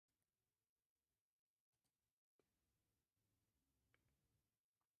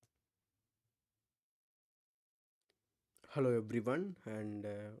Hello everyone and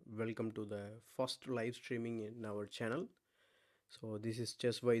welcome to the first live streaming in our channel. So this is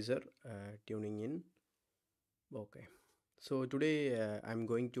ChessWiser tuning in. Okay. So today I'm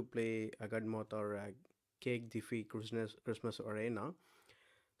going to play Agadmator CakeDeFi Christmas Arena.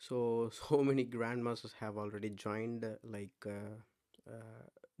 So many grandmasters have already joined,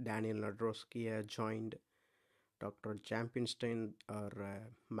 Daniel Nadrowski has joined, Dr. Championstein or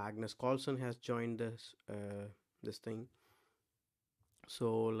Magnus Carlsen has joined this thing.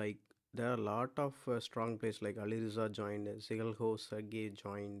 So there are a lot of strong players like Ali Riza joined, Sigalho Sergey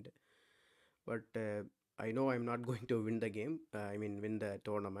joined, but I know I'm not going to win the game. I mean win the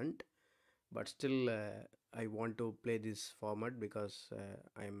tournament, but still I want to play this format because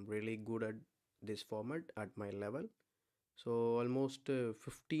I'm really good at this format at my level. So almost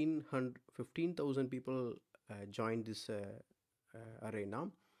 15,000 people joined this arena.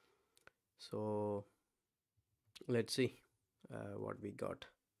 So let's see what we got.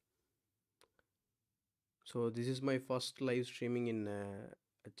 So this is my first live streaming in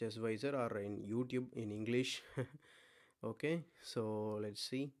ChessWiser or in YouTube in English. Okay, so let's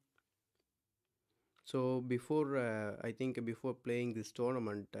see. So before I think before playing this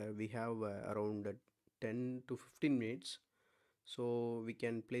tournament, we have around 10 to 15 minutes, so we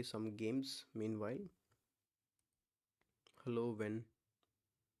can play some games meanwhile. Hello, when.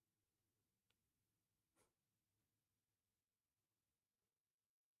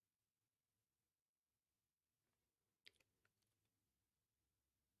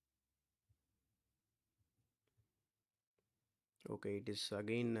 Okay, it is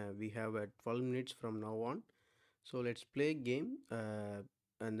again we have 12 minutes from now on. So let's play game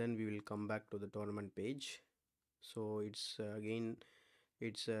and then we will come back to the tournament page. So it's again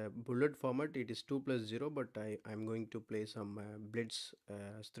it's a bullet format. It is 2 plus 0, but I'm going to play some blitz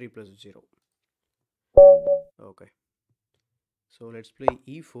 3 plus 0. Okay, so let's play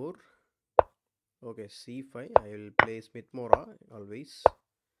e4. Okay, c5. I will play Smith Mora always.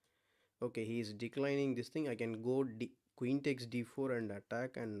 Okay, he is declining this thing. I can go queen takes d4 and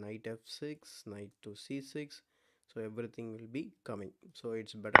attack, and knight f6, knight to c6. So everything will be coming. So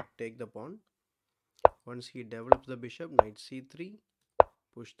it's better to take the pawn. Once he develops the bishop, knight c3,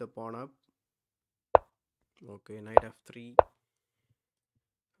 push the pawn up. Okay, knight f3.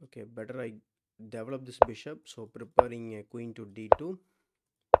 Okay, better I develop this bishop. So preparing a queen to d2.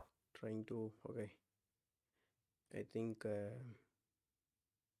 Trying to, okay. I think I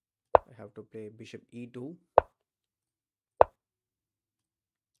have to play bishop e2.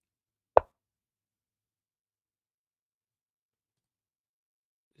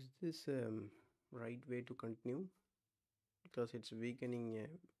 Is this right way to continue? Because it's weakening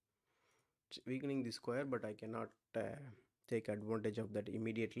the square, but I cannot take advantage of that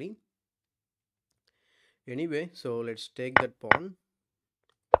immediately. Anyway, so let's take that pawn.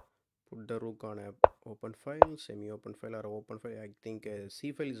 Put the rook on a open file, semi-open file or open file. I think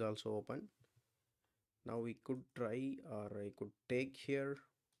c file is also open. Now we could try, or I could take here.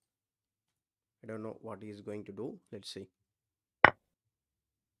 I don't know what he is going to do. Let's see.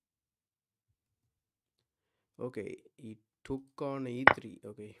 Okay, he took on e3.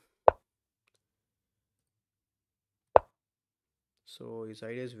 Okay, so his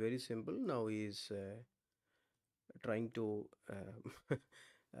idea is very simple. Now he is trying to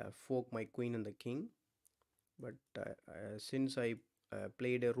fork my queen and the king, but since I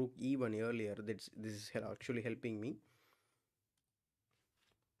played a rook e1 earlier, this is actually helping me.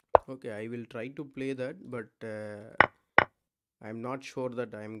 Okay, I will try to play that, but I'm not sure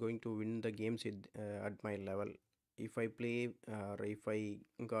that I'm going to win the games at my level. If I play or if I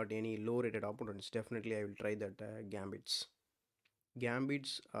got any low rated opponents, definitely I will try that gambits.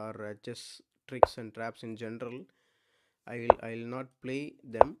 Gambits are chess tricks and traps in general. I'll not play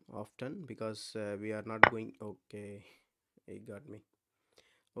them often because we are not going. Okay, it got me.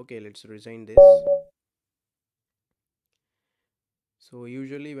 Okay, let's resign this. So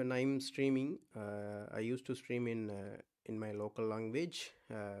usually when I'm streaming, I used to stream in my local language,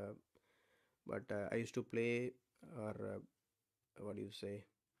 but I used to play, or what do you say,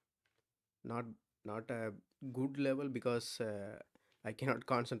 not not a good level because I cannot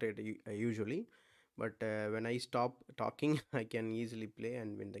concentrate usually. But when I stop talking, I can easily play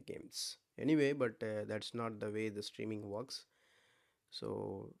and win the games. Anyway, but that's not the way the streaming works.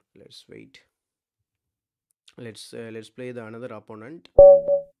 So let's wait. Let's play the another opponent.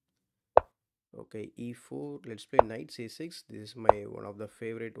 Okay, e4. Let's play knight c6. This is my one of the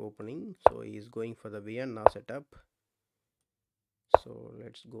favorite opening. So he is going for the Vienna setup. So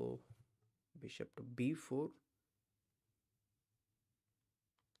let's go bishop to b4.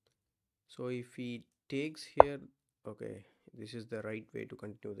 So if he takes here, Okay, this is the right way to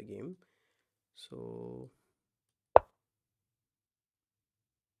continue the game. So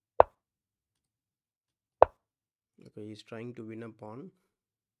okay, he's trying to win a pawn.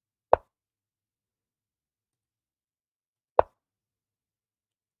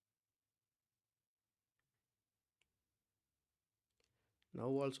 Now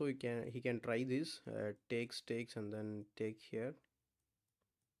also he can try this, takes and then take here.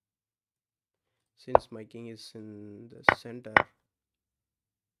 Since my king is in the center,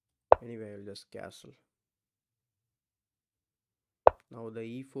 anyway I'll just castle. Now the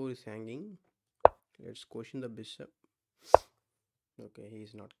e4 is hanging. Let's question the bishop. Okay, he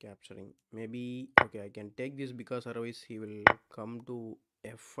is not capturing. Maybe okay, I can take this because otherwise he will come to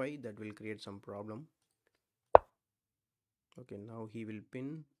f5. That will create some problem. Okay, now he will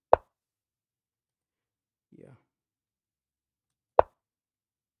pin. Yeah.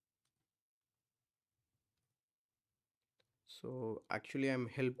 So actually I'm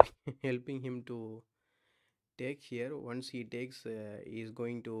helping helping him to take here. Once he takes, he is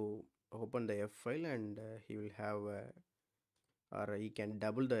going to open the f file, and he will have or he can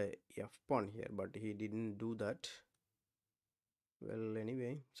double the f pawn here, but he didn't do that. Well,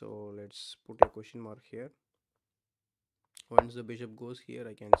 anyway, so let's put a question mark here. Once the bishop goes here,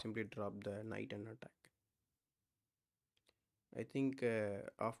 I can simply drop the knight and attack. I think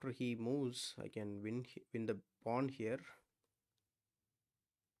after he moves, I can win the pawn here,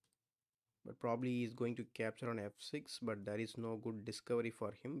 but probably he's going to capture on f6, but there is no good discovery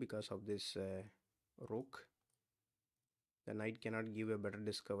for him because of this rook. The knight cannot give a better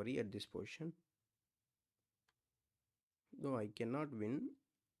discovery at this position. No, I cannot win.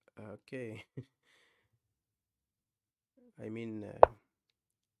 Okay. I mean,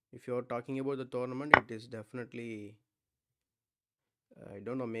 if you're talking about the tournament, it is definitely, I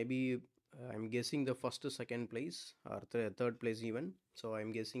don't know, maybe I'm guessing the first to second place or third place even. So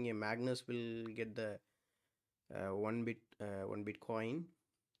I'm guessing a Magnus will get the one Bitcoin,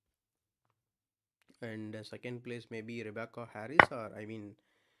 and second place maybe Rebecca Harris, or I mean,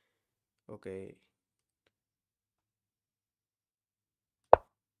 okay.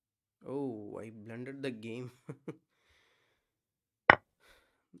 Oh, I blended the game.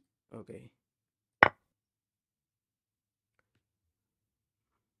 Okay.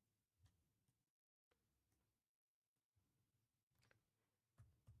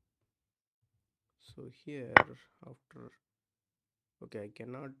 So here after, okay, I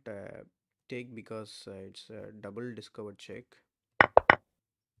cannot take because it's a double discovered check.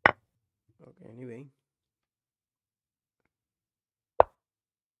 Okay, anyway.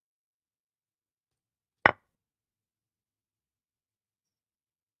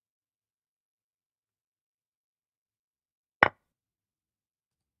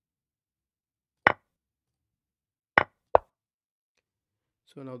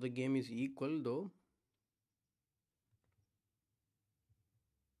 So now the game is equal though.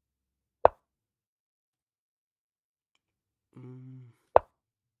 Mm.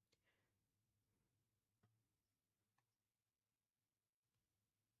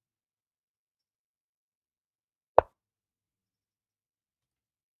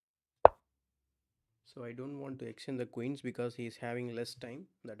 So I don't want to extend the queens because he is having less time.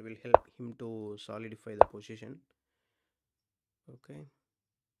 That will help him to solidify the position. Okay.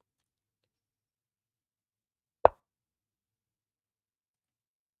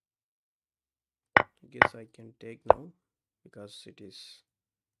 I guess I can take now because it is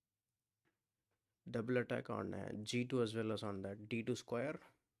double attack on g2 as well as on that d2 square.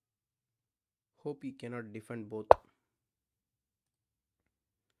 Hope he cannot defend both.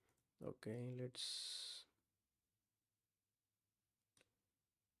 Okay, let's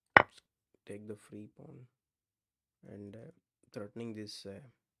take the free pawn and threatening this.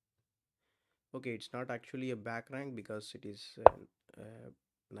 Okay, it's not actually a back rank because it is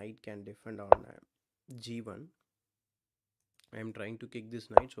knight can defend on g1. I am trying to kick this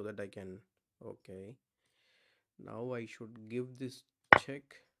knight so that I can. Okay, now I should give this check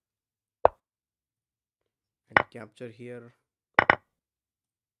and capture here.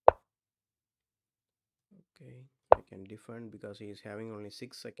 Okay, I can defend because he is having only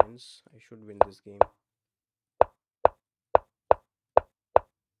 6 seconds. I should win this game.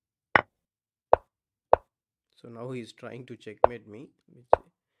 So now he is trying to checkmate me,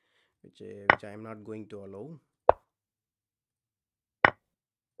 which I am not going to allow.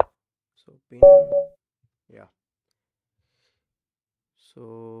 So pin, yeah.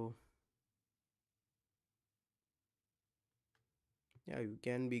 So yeah, you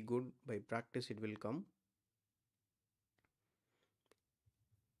can be good by practice. It will come.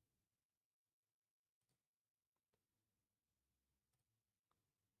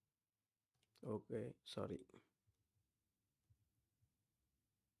 Okay, sorry.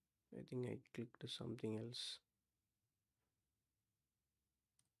 I think I clicked something else.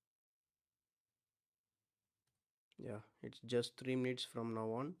 Yeah, it's just 3 minutes from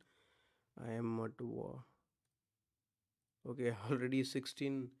now on. I am to okay, already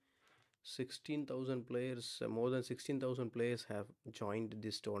 16,000 players, more than 16,000 players have joined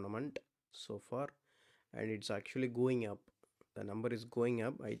this tournament so far, and it's actually going up. The number is going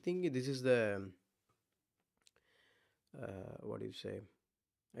up. I think this is the what do you say?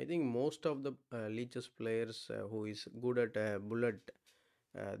 I think most of the Lichess players who is good at bullet,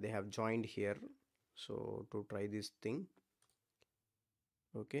 they have joined here. So to try this thing,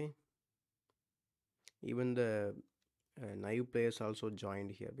 okay. Even the naive players also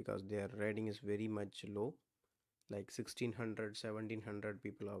joined here because their rating is very much low, like 1600, 1700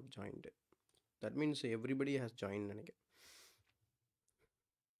 people have joined. That means everybody has joined.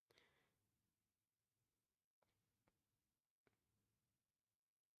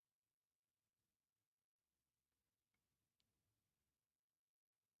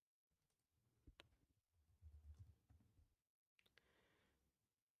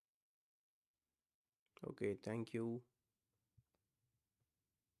 Okay, thank you.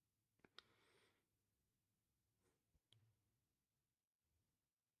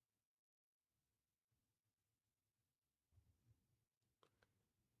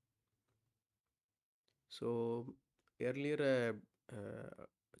 So earlier,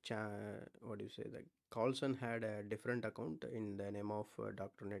 what do you say? That Carlson had a different account in the name of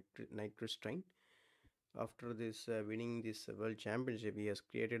Dr. Nitristine. After this winning this world championship, he has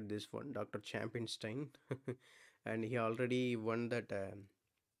created this one, Dr. Championstein, and he already won that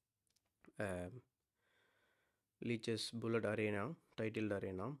Lichess Bullet Arena, titled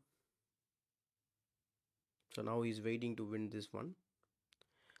arena. So now he's waiting to win this one.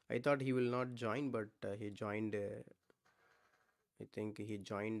 I thought he will not join, but he joined. I think he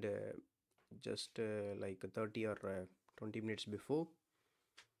joined just like 30 or 20 minutes before,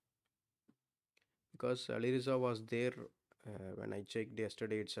 because Aliriza was there when I checked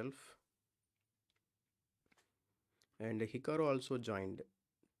yesterday itself, and Hikaru also joined.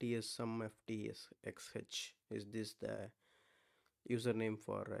 TSMFTSXH is this the username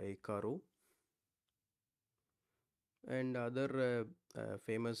for Hikaru, and other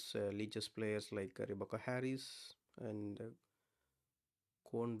famous Lichess players like Rebecca Harris and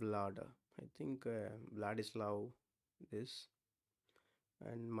Kon Vlad. I think Vladislav this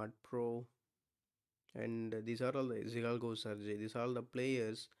and Mud Pro, and these are all the Zigalgo Sergey. These are all the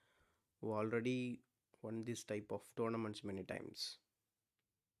players who already won this type of tournaments many times.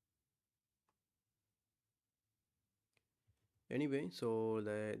 Anyway, so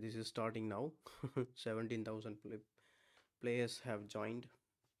this is starting now. 17,000 players have joined.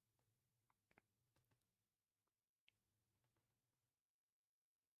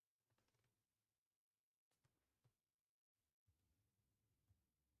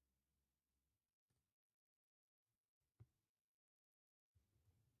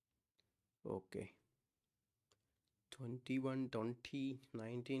 Okay, 21, 20,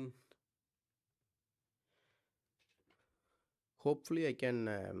 19. Hopefully, I can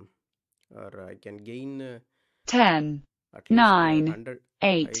or I can gain 10, at least 9, 100. I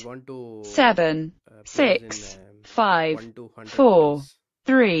 8, want to 7, place in 6, 5, 1 to 100 4, place.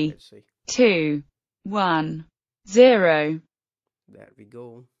 3, Let's see. 2, 1, 0. There we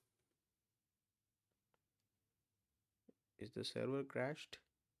go. Is the server crashed?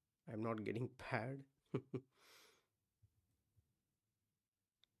 I'm not getting pad.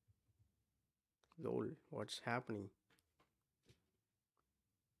 Lol, what's happening?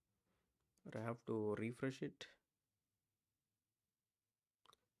 Or I have to refresh it.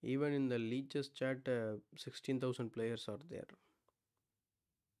 Even in the Leeches chat, 16,000 players are there.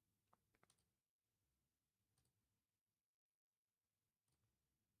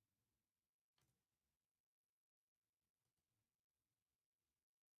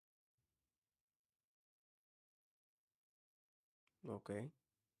 Okay.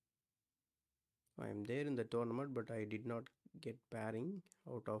 I am there in the tournament, but I did not get pairing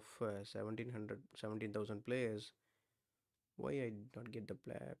out of 1700, 17,000 players. Why I did not get the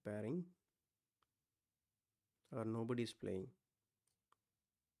pairing? Or nobody is playing?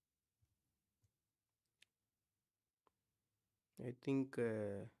 I think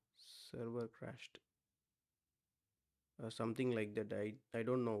server crashed. Something like that. I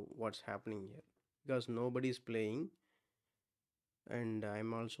don't know what's happening here. Because nobody is playing and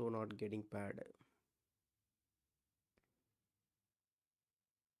I'm also not getting paired.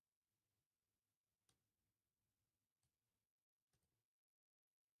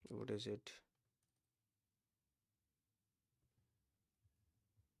 What is it?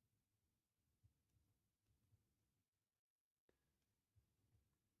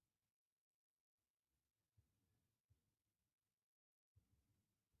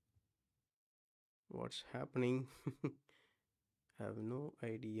 What's happening? Have no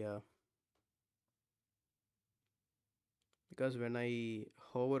idea. Because when I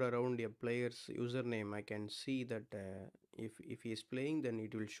hover around a player's username, I can see that if he is playing, then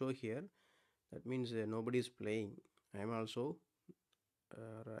it will show here. That means nobody is playing. I am also,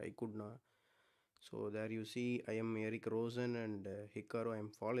 I could not. So there you see, I am Eric Rosen and Hikaru I am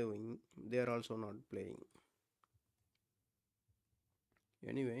following. They are also not playing.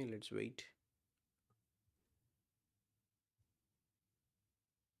 Anyway, let's wait.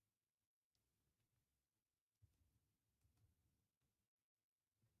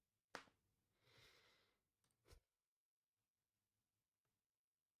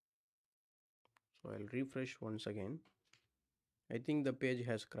 So I'll refresh once again. I think the page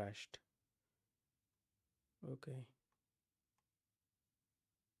has crashed. Okay.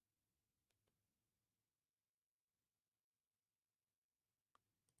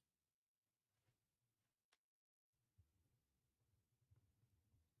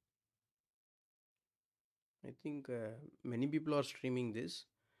 I think many people are streaming this.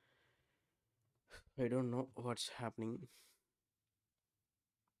 I don't know what's happening.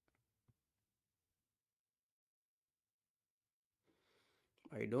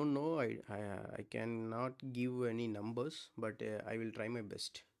 I don't know. I cannot give any numbers, but I will try my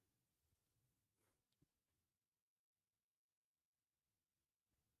best.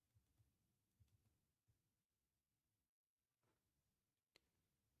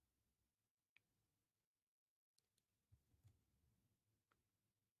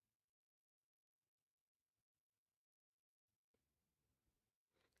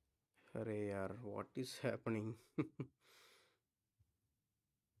 Arey yaar, what is happening?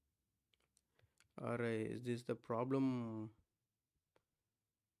 Or is this the problem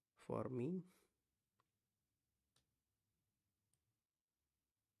for me?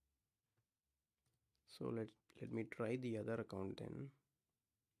 So let me try the other account then.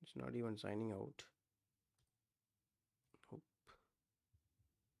 It's not even signing out. Hope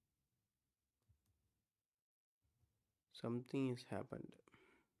something has happened.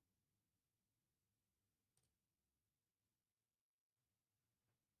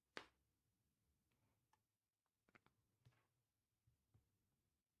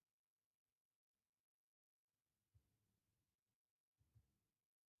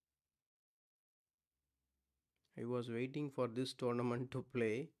 I was waiting for this tournament to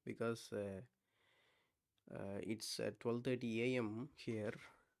play because it's at 12:30 a.m. here.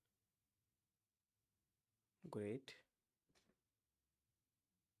 Great.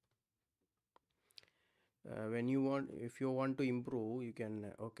 When you want, if you want to improve, you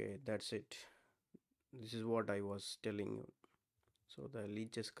can. Okay, that's it. This is what I was telling you. So the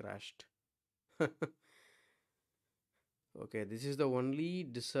leeches crashed. Okay, this is the only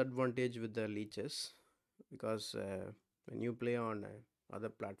disadvantage with the leeches because when you play on other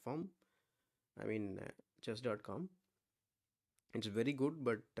platform, I mean chess.com, it's very good,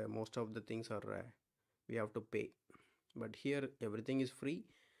 but most of the things are we have to pay. But here everything is free.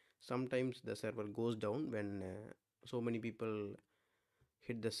 Sometimes the server goes down when so many people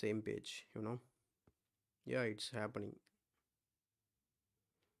hit the same page, you know. Yeah, it's happening.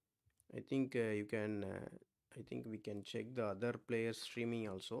 I think you can. I think we can check the other players streaming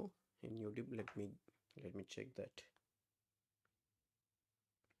also in YouTube. Let me check that.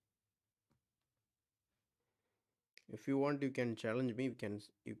 If you want, you can challenge me.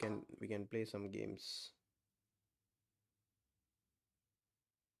 We can play some games.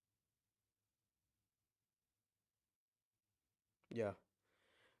 Yeah,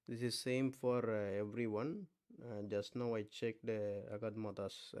 this is same for everyone. Just now I checked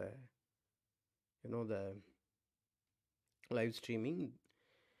Agadmata's, the live streaming.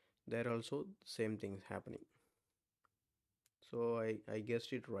 There also same things happening. So I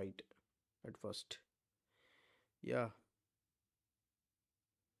guessed it right at first. Yeah,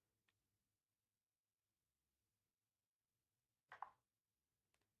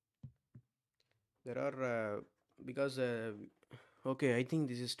 there are because okay, I think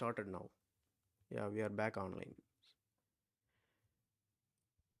this is started now. Yeah, we are back online.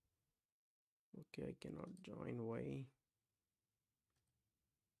 Okay, I cannot join. Why?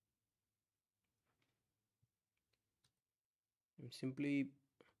 I'm simply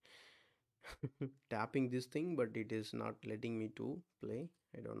tapping this thing, but it is not letting me to play.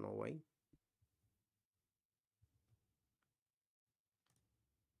 I don't know why.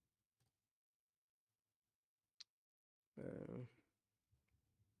 Uh,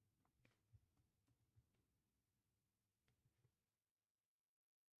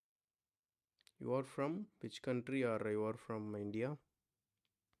 you are from which country, or you are from India?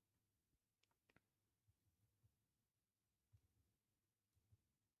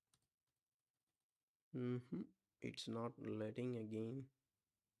 Mm-hmm. It's not letting again.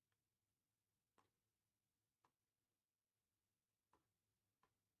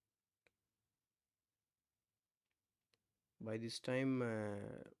 By this time,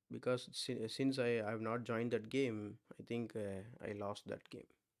 because since I have not joined that game, I think I lost that game.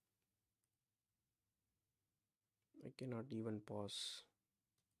 I cannot even pause.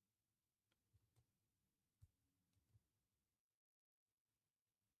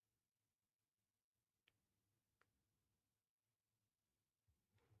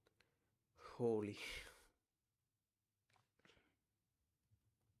 Holy.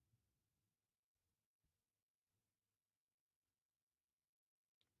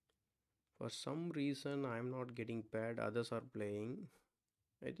 For some reason, I'm not getting paired. Others are playing.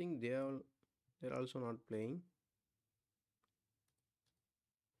 I think they're also not playing.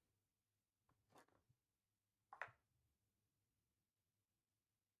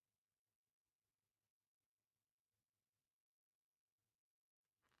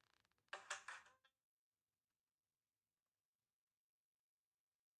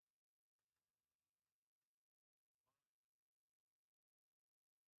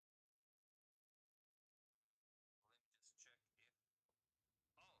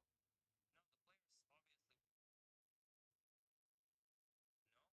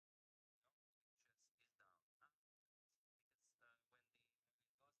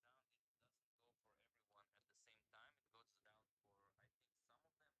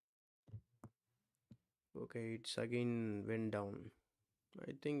 Okay, it's again went down.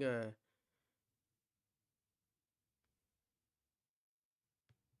 I think,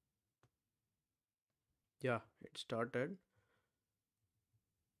 yeah, it started,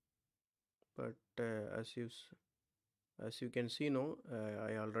 but as you can see, no,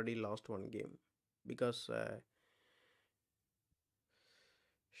 I already lost one game because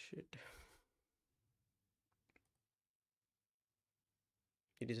shit,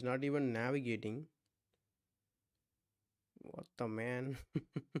 it is not even navigating. What the man?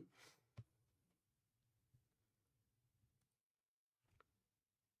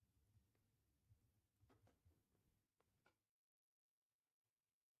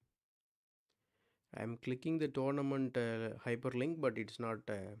 I'm clicking the tournament hyperlink, but it's not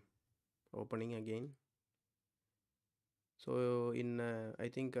opening again. So I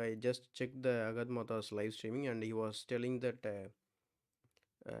think I just checked the Agadmata's live streaming, and he was telling that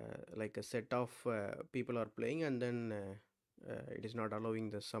like a set of people are playing, and then it is not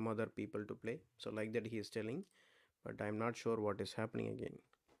allowing the some other people to play. So like that he is telling, but I'm not sure what is happening again.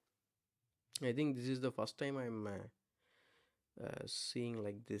 I think this is the first time I'm seeing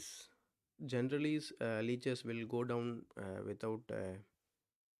like this. Generally, leeches will go down without.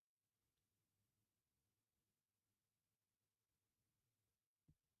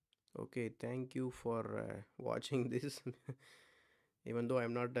 Okay, thank you for watching this. Even though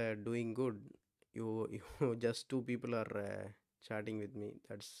I'm not doing good, you just two people are chatting with me.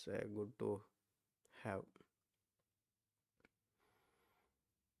 That's good to have.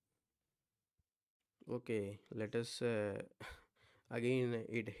 Okay, let us again.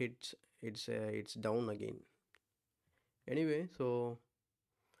 It hits. It's down again. Anyway, so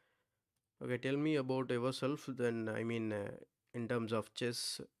okay, tell me about yourself. Then I mean, in terms of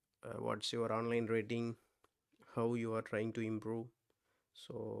chess, what's your online rating? How you are trying to improve?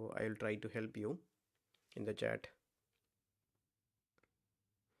 So I'll try to help you in the chat.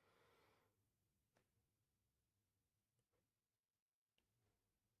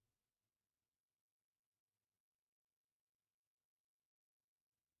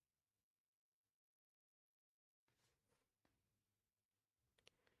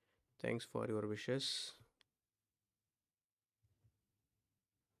 Thanks for your wishes.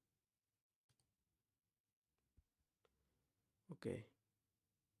 Okay,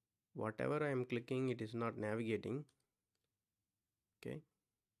 whatever I am clicking, it is not navigating. Okay.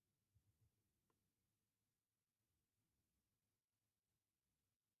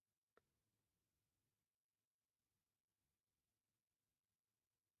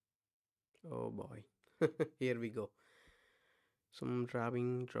 Oh boy. Here we go. Some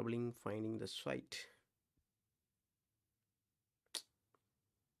troubling finding the site.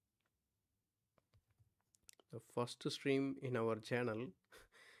 The first stream in our channel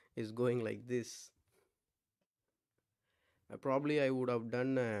is going like this. Probably I would have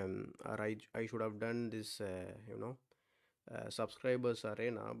done, or I should have done this, subscribers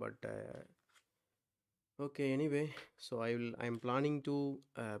arena, but okay, anyway, so I'm planning to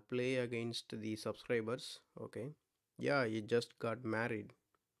play against the subscribers. Okay. Yeah, he just got married.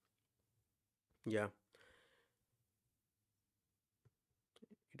 Yeah.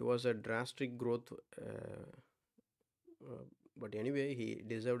 it was a drastic growth, uh, but anyway, he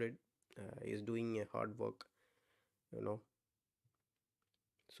deserved it. He's doing a hard work, you know.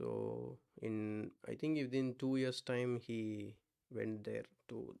 So in I think within 2 years' time, he went there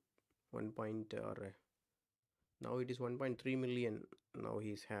to 1 point or now it is 1.3 million. Now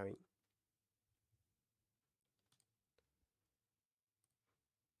he's having.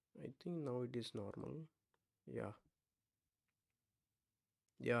 I think now it is normal. Yeah,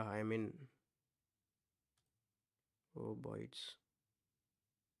 yeah. I mean, oh boy, it's.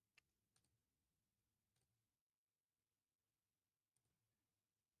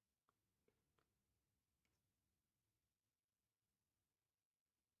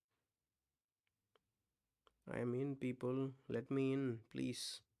 I am in, people. Let me in,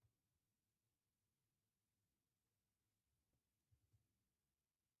 please.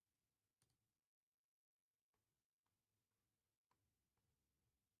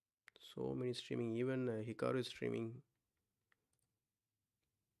 So many streaming. Even Hikaru is streaming.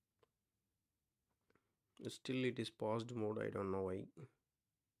 Still, it is paused mode. I don't know why.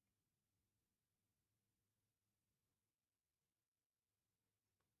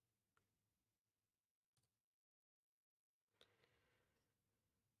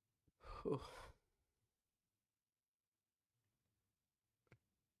 Oh,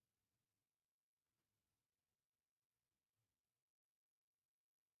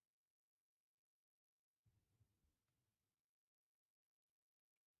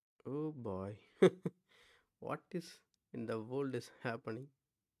 oh boy. What is in the world is happening?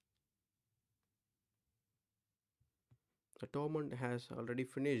 The tournament has already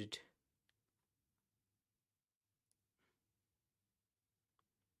finished.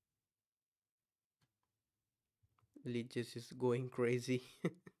 Lichess is going crazy.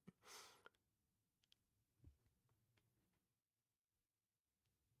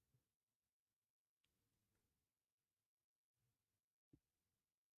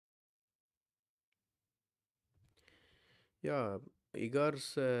 Yeah,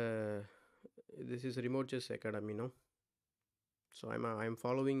 Igor's. This is Remote Chess Academy, no? So I'm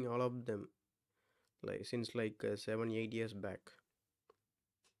following all of them like since like 7 8 years back.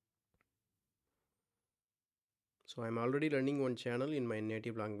 So I'm already running one channel in my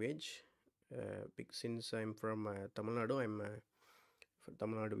native language. Since I'm from Tamil Nadu, I'm from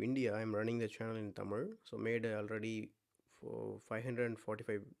Tamil Nadu, India. I'm running the channel in Tamil. So made already for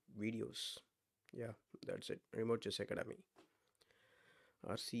 545 videos. Yeah, that's it. Remote Chess Academy.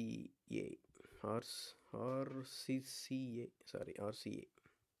 RCA. RCCA. Sorry, RCA.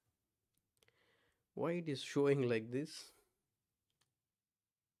 Why it is showing like this?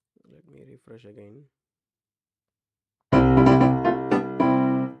 Let me refresh again.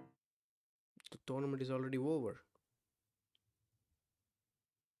 The tournament is already over.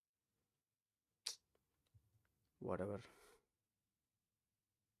 Whatever.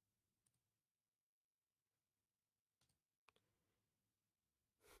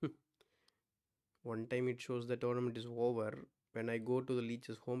 One time it shows the tournament is over. When I go to the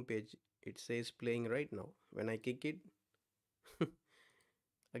Leech's homepage, it says playing right now. When I kick it,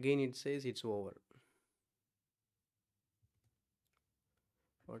 again it says it's over.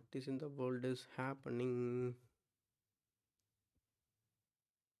 What is in the world is happening?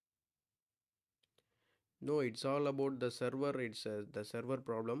 No, it's all about the server. It's the server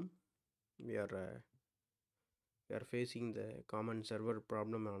problem. We are uh, we are facing the common server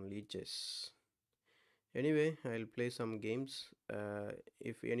problem on Leeches. Anyway, I'll play some games.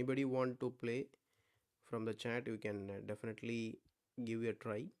 If anybody want to play from the chat, you can definitely give it a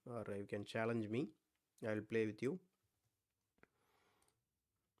try, or you can challenge me. I'll play with you.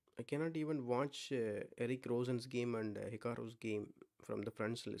 I cannot even watch Eric Rosen's game and Hikaru's game from the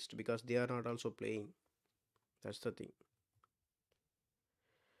friends list because they are not also playing. That's the thing.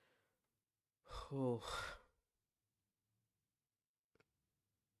 Oh,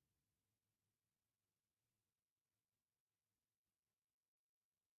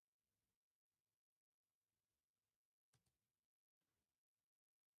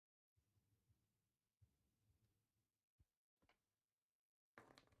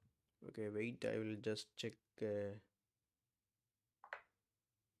 okay, wait. I will just check.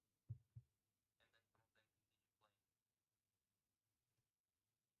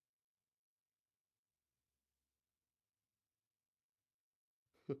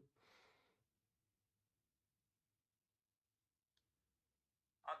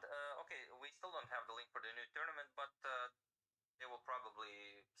 Okay, we still don't have the link for the new tournament, but they will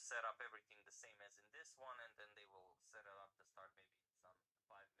probably set up everything the same as in this one, and then they will set it up to start maybe in some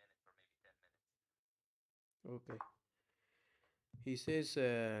 5 minutes or maybe 10 minutes. Okay. He says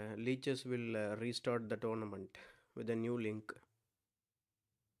Lichess will restart the tournament with a new link.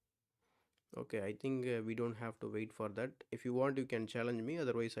 Okay, I think we don't have to wait for that. If you want, you can challenge me.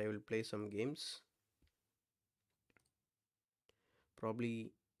 Otherwise, I will play some games.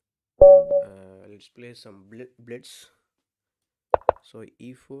 Probably let's play some blitz. So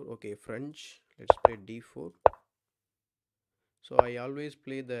e4. Okay, French. Let's play d4. So I always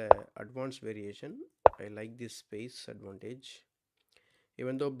play the advanced variation. I like this space advantage.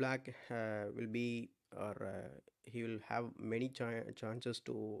 Even though black will be or he will have many chances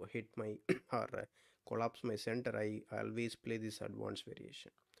to hit my or collapse my center, I always play this advanced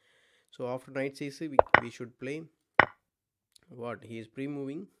variation. So after knight c6 we should play what he is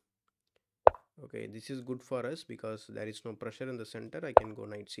pre-moving. Okay, this is good for us because there is no pressure in the center. I can go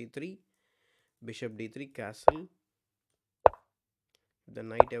knight c3, bishop d3, castle. If the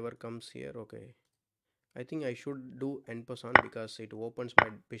knight ever comes here, okay, I think I should do en passant because it opens my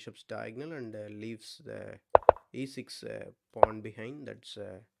bishop's diagonal and leaves the e6 pawn behind. That's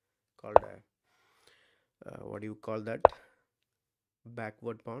called what do you call that,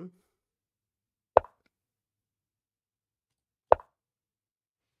 backward pawn.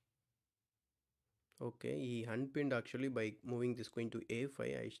 Okay, he unpinned actually by moving this queen to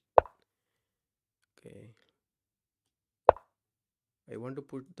a5. Okay, I want to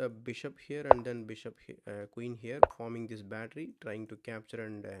put the bishop here and then queen here, forming this battery, trying to capture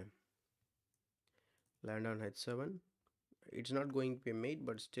and land on h7. It's not going to be made,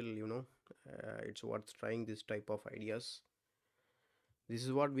 but still, it's worth trying this type of ideas. This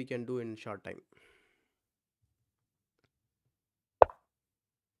is what we can do in short time.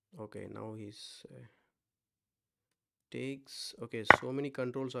 Okay, now he's takes. Okay, so many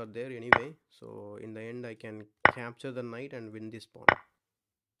controls are there anyway, so in the end I can capture the knight and win this pawn.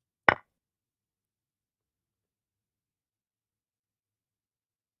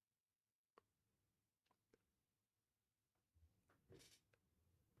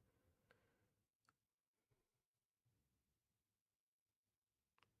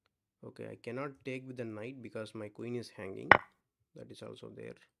 Okay, I cannot take with the knight because my queen is hanging. That is also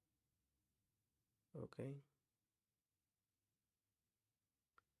there. Okay,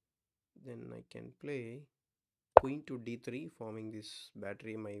 then I can play queen to d3, forming this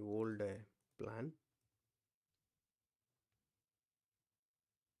battery, my old plan.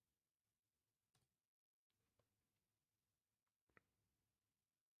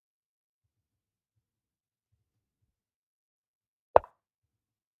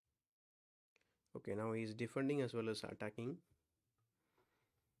 Okay, now he is defending as well as attacking.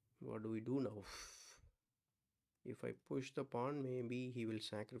 What do we do now? If I push the pawn, maybe he will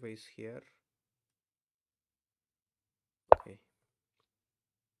sacrifice here. Okay,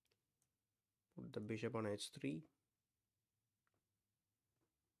 put the bishop on h3.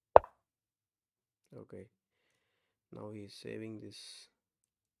 Okay, now he is saving this.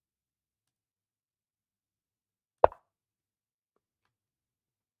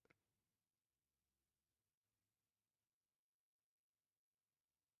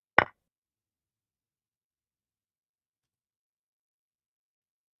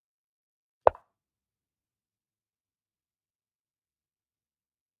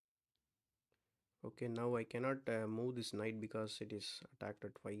 Okay, now I cannot move this knight because it is attacked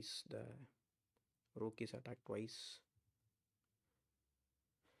twice. The rook is attacked twice.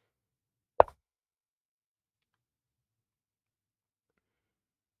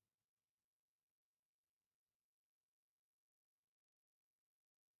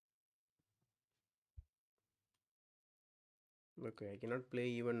 Okay, I cannot play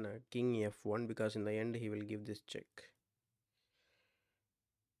even king f1 because in the end he will give this check.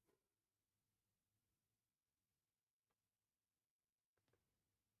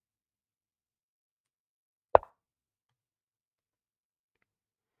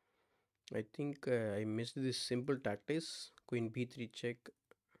 I think I missed this simple tactics. Queen b3 check,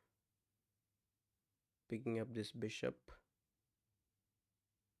 picking up this bishop.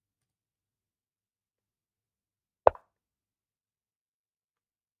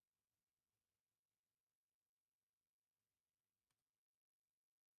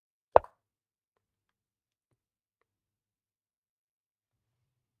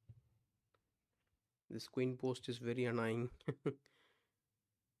 This queen post is very annoying.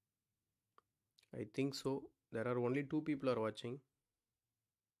 I think so. There are only two people are watching,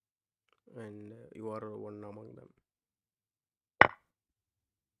 and you are one among them.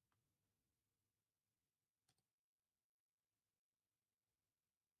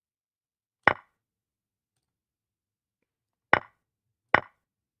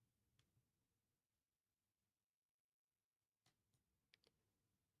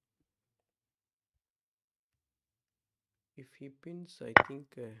 If he pins, I think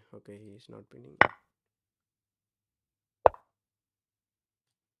okay, he's not pinning.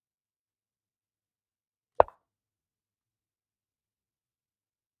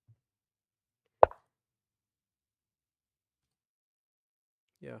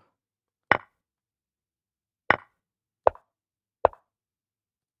 Yeah.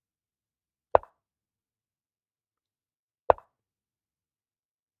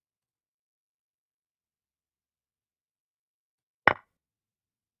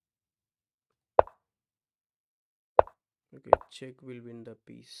 Okay, check will win the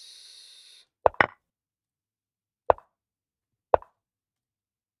piece.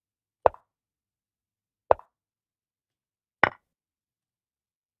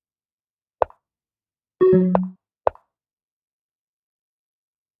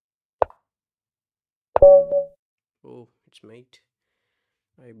 Oh, it's mate.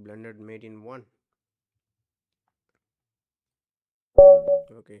 I blended mate in one.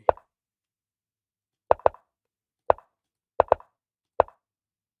 Okay.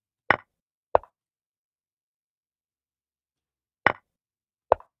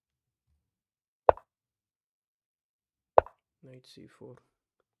 Knight c4.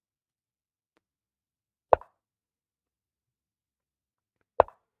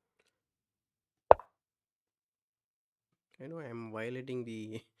 I know I am violating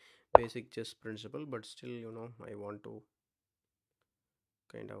the basic chess principle, but still, I want to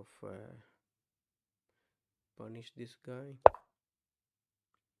kind of punish this guy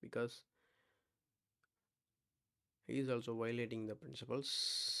because he is also violating the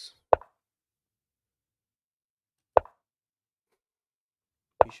principles.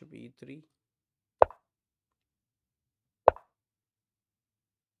 Bishop e3.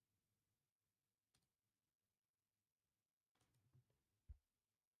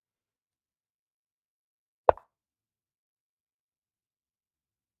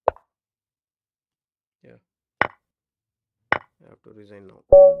 Yeah, I have to resign now.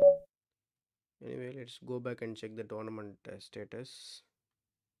 Anyway, let's go back and check the tournament status.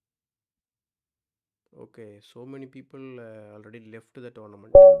 Okay, so many people already left the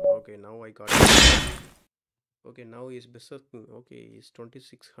tournament. Okay, now I got it. Okay, now he's berserking. Okay, he's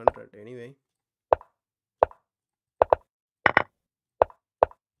 2600. Anyway,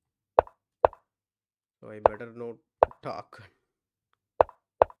 so I better not talk.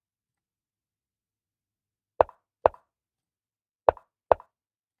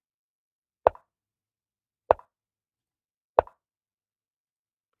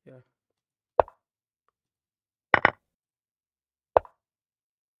 Yeah,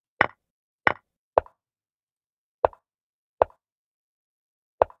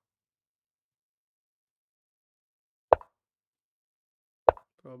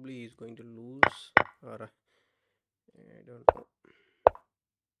 probably he's going to lose, or I don't know.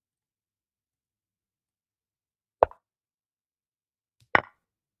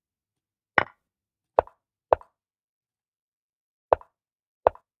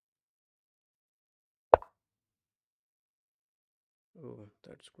 Oh,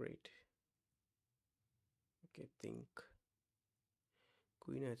 that's great. Okay, think.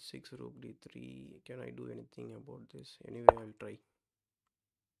 Queen h6, rook d3. Can I do anything about this? Anyway, I'll try. I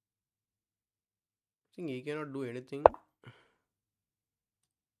think he cannot do anything.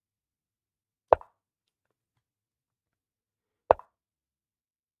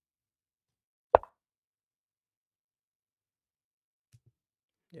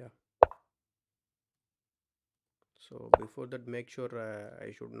 Yeah. So before that, make sure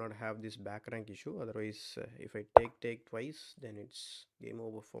I should not have this back rank issue. Otherwise, if I take twice, then it's game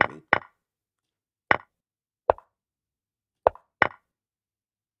over for me.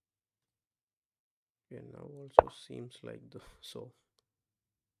 Okay, now also seems like the so.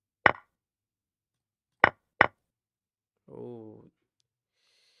 Oh,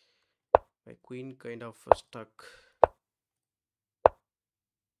 my queen kind of stuck.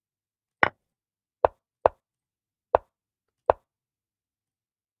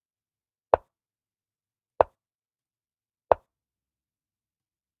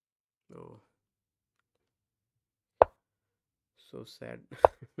 Oh, so sad.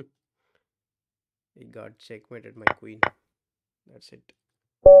 He got checkmated my queen. That's it.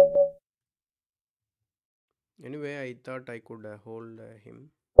 Anyway, I thought I could hold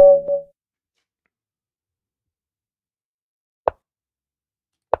him.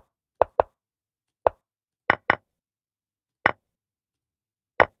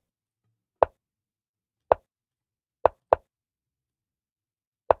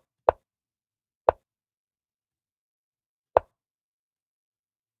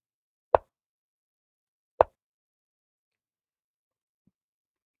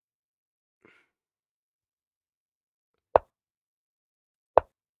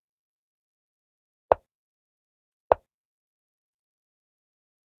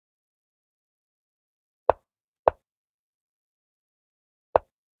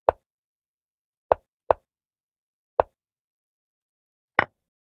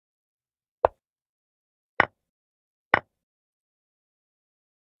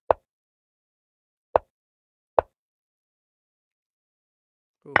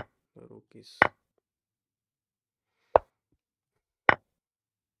 Oh, the rook is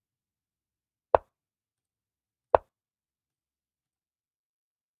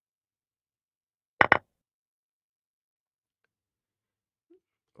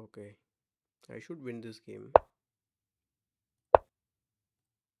okay. I should win this game.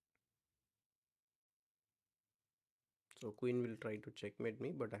 So queen will try to checkmate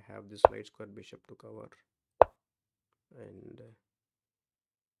me, but I have this light square bishop to cover, and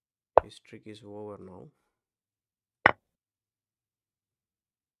his trick is over now.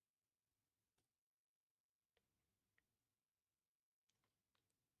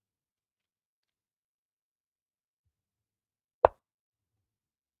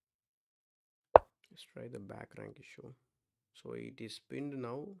 Let's try the back rank issue. So it is pinned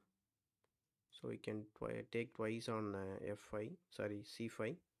now. So we can take twice on f5. Sorry,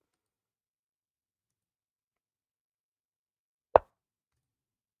 c5.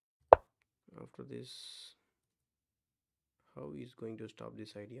 After this, how is going to stop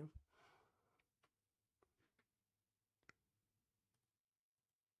this idea?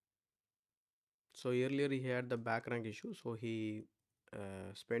 So earlier he had the back rank issue, so he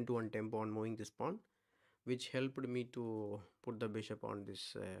spent one tempo on moving this pawn, which helped me to put the bishop on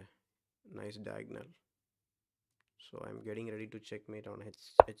this nice diagonal. So I'm getting ready to checkmate on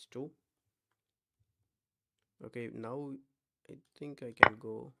h2. Okay, now I think I can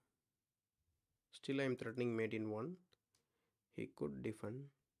go. Still I'm threatening mate in 1. He could defend.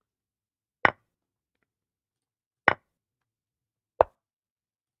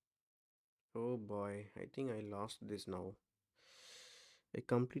 Oh boy, I think I lost this now. I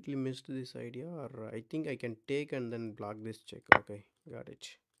completely missed this idea, or I think I can take and then block this check. Okay, got it.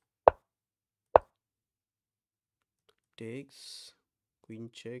 Takes, queen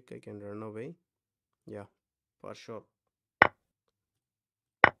check, I can run away. Yeah, for sure.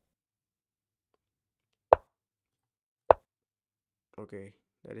 Okay,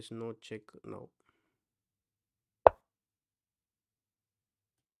 there is no check now.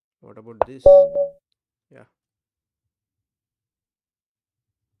 What about this? Yeah,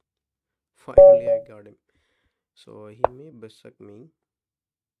 finally I got him. So he may bishop me.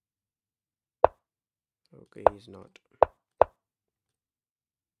 Okay, he's not.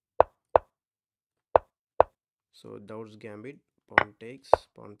 So Dowd's gambit, pawn takes,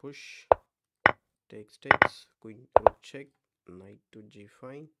 pawn push, takes, queen rook check, knight to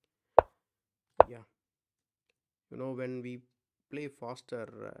g5. Yeah, when we play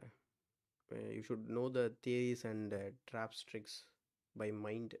faster, you should know the theories and traps tricks by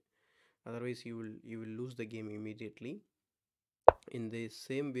mind. Otherwise, you will lose the game immediately. In the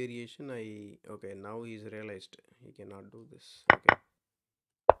same variation, okay, now he's realized he cannot do this. Okay,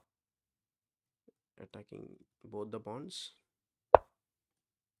 attacking both the pawns.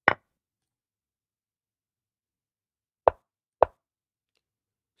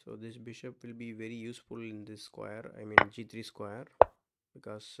 So this bishop will be very useful in this square, I mean g3 square,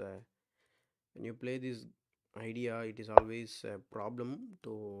 because when you play this idea, it is always a problem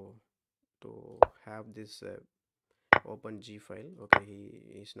to have this open g file. Okay,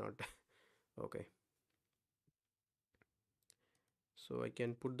 he is not. Okay, so I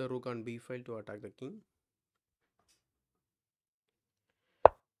can put the rook on b file to attack the king.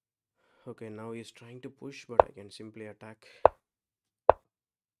 Okay, now he's trying to push, but I can simply attack,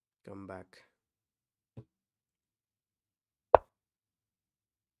 come back.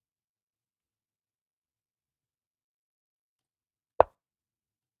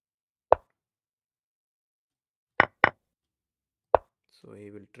 So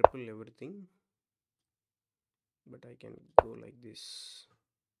he will triple everything, but I can go like this.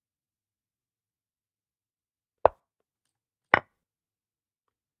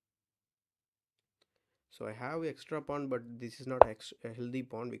 So I have extra pawn, but this is not a healthy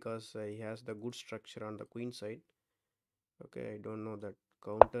pawn because he has the good structure on the queen side. Okay, I don't know that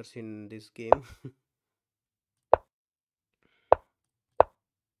counters in this game.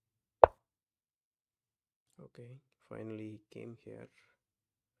 Okay, finally he came here.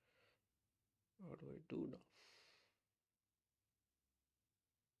 What do I do now?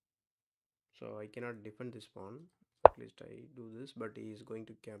 So I cannot defend this pawn. At least I do this, but he is going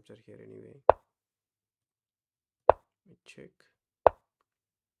to capture here anyway. I check.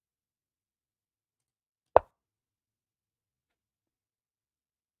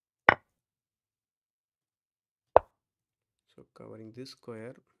 So covering this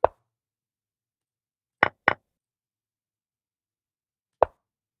square.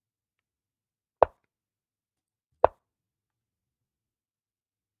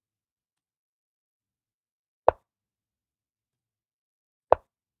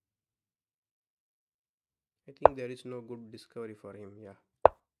 I think there is no good discovery for him. Yeah.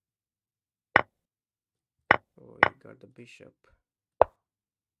 Oh, he got the bishop.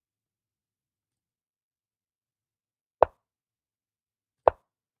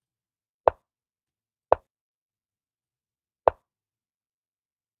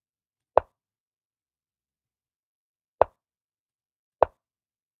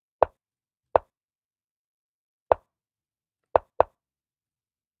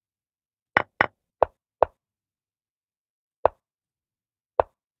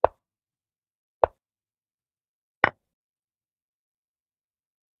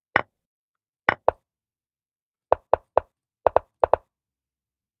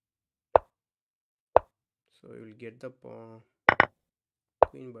 So he will get the pawn,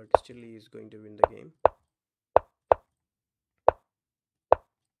 queen, but still he is going to win the game.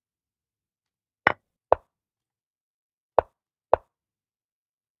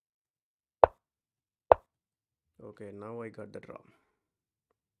 Okay, now I got the draw.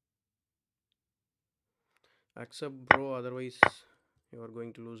 Accept, bro, otherwise you are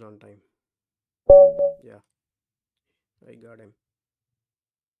going to lose on time. Yeah, I got him.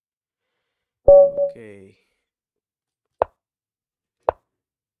 Okay.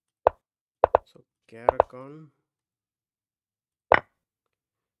 So Karakhan.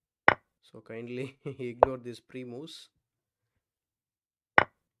 So kindly ignore this pre-moves.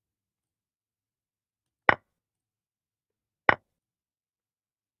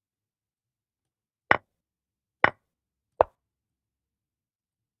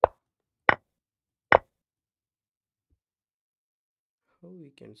 How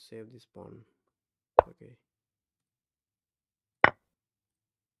we can save this pawn? Okay.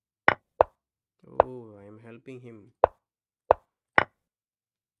 Oh, I am helping him.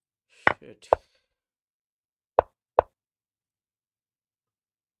 Shit.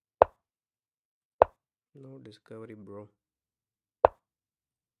 No discovery, bro.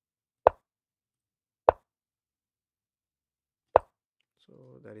 So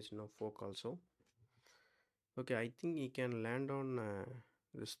there is no fork also. Okay, I think he can land on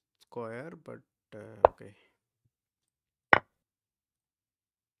this square, but okay.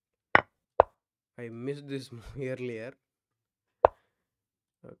 I missed this move earlier.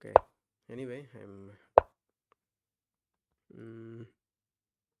 Okay. Anyway, I'm.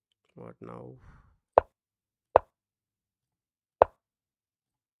 What now?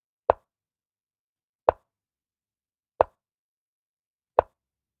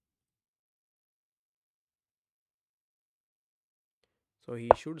 So he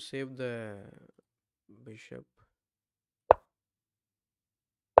should save the bishop.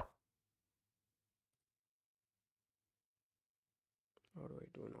 How do I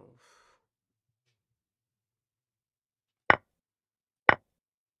do now?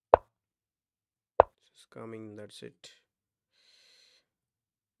 This is coming. That's it.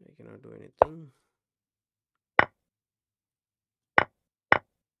 I cannot do anything.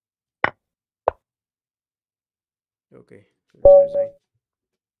 Okay, let's resign.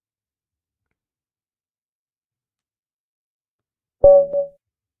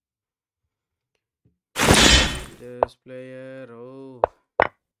 This player. Oh.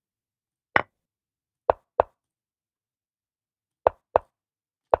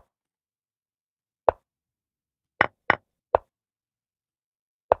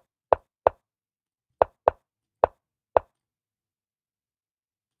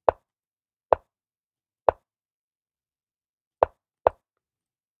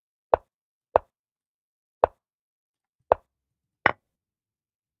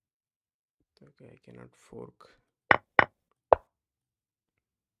 Okay, I cannot fork.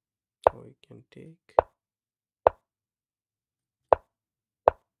 Oh, I can take.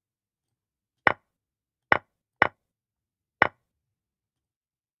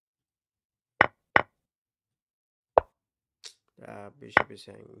 Bishop is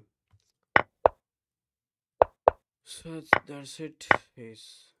hanging. So that's it.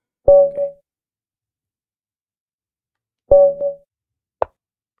 Is okay.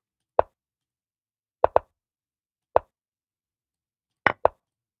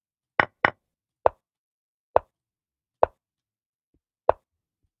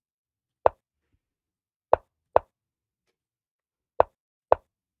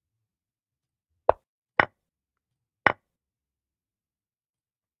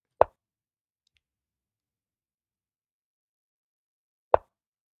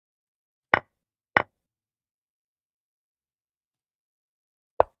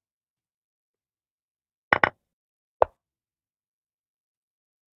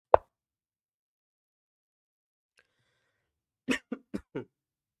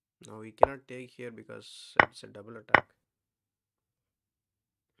 Now we cannot take here because it's a double attack.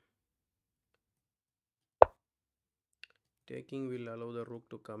 Taking will allow the rook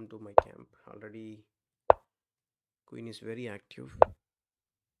to come to my camp. Already queen is very active.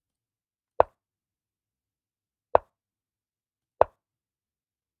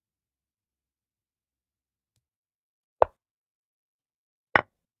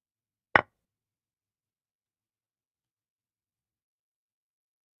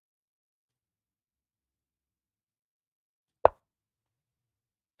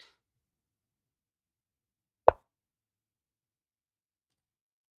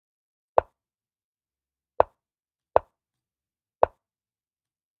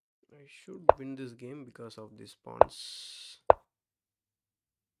 I should win this game because of these pawns.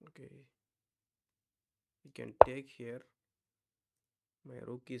 Okay, we can take here. My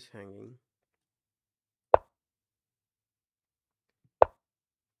rook is hanging.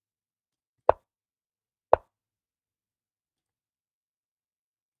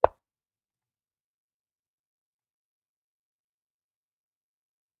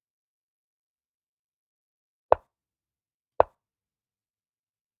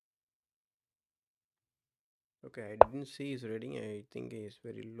 Okay, I didn't see his rating. I think he is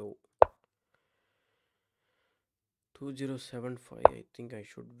very low. 2075. I think I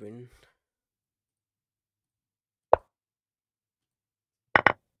should win.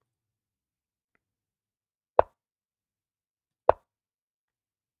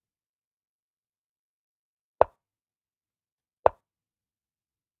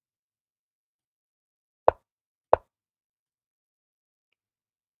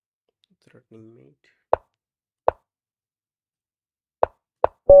 Threatening mate.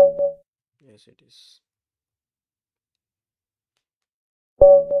 Yes, it is.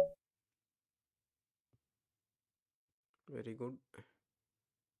 Very good.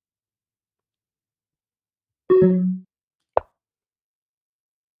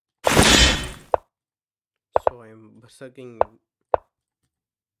 So I am berserking.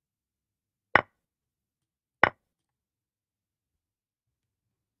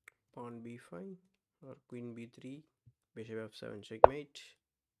 Pawn b5 or queen b3. Bishop f7 checkmate.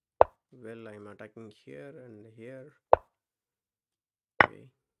 Well, I am attacking here and here. Okay.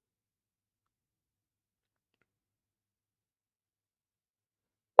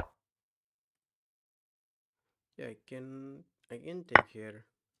 Yeah, I can take here.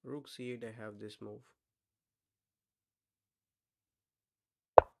 Rook c8. I have this move.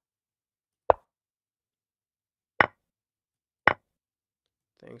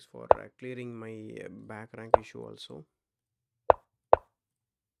 Thanks for clearing my back rank issue also.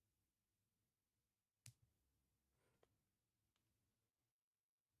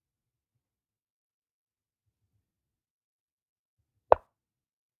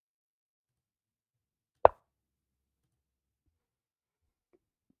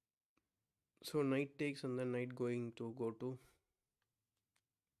 So knight takes and then knight going to go to.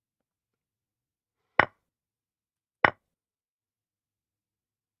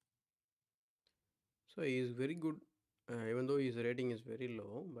 So he is very good, even though his rating is very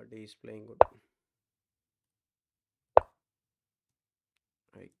low, but he is playing good.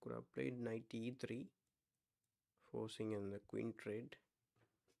 I could have played knight e3, forcing in the queen trade,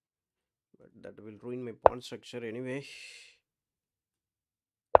 but that will ruin my pawn structure anyway.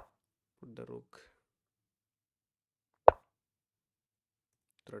 Put the rook.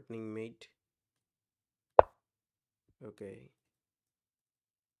 Threatening mate. Okay.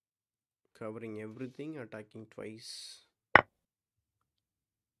 Covering everything, attacking twice.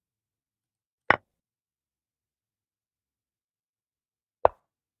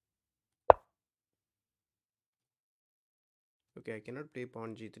 Okay, I cannot play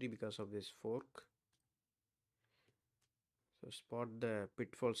pawn g3 because of this fork. So spot the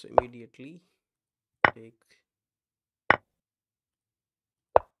pitfalls immediately. Take.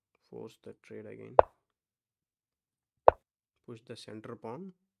 Force the trade again. Push the center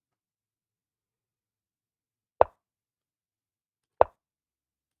pawn.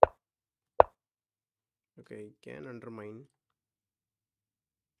 Okay, can undermine,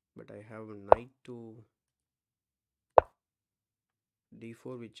 but I have knight to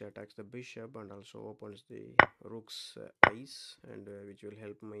d4, which attacks the bishop and also opens the rook's eyes, and which will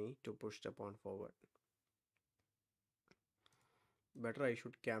help me to push the pawn forward. Better I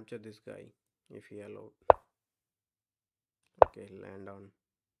should capture this guy if he allowed. Okay, land on.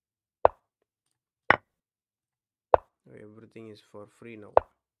 Everything is for free now.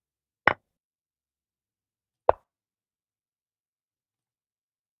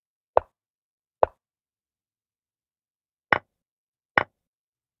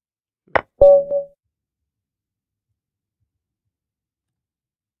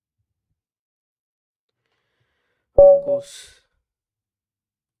 course.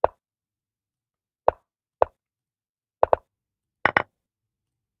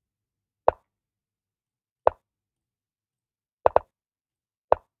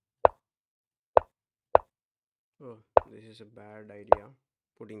 Oh, this is a bad idea.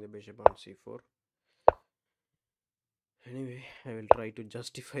 Putting the bishop on c4. Anyway, I will try to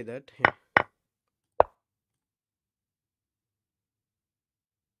justify that.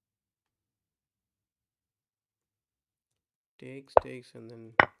 Takes, and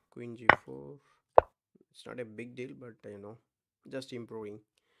then queen g4. It's not a big deal, but just improving.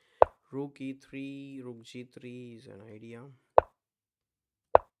 Rook e3, rook g3 is an idea.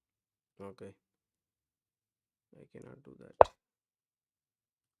 Okay, I cannot do that.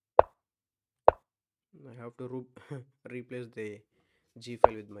 I have to replace the g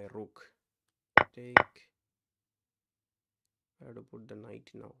file with my rook. Take. I have to put the knight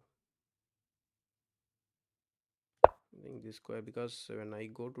now. I think this square, because when I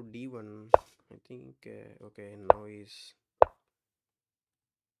go to d1, I think okay, now is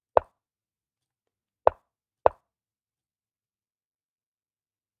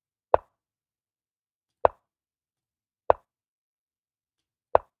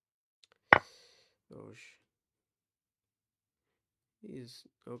oh is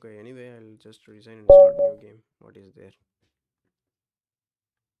okay. Anyway, I'll just resign and start new game. What is there?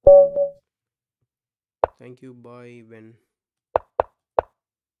 Thank you. Bye. When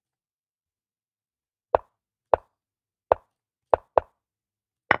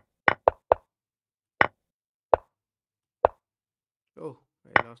oh,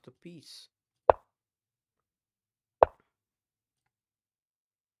 I lost a piece.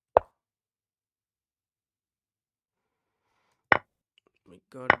 I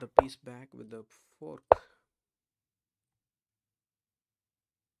got the piece back with the fork.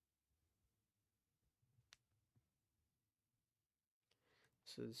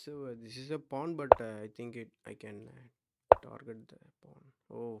 So this is a pawn, but I think I can target the pawn.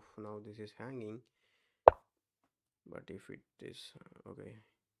 Oh, now this is hanging. But if it is okay,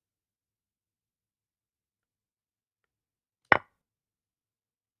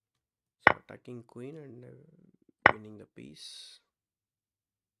 so attacking queen and winning the piece.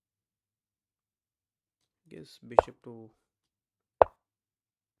 Guess bishop to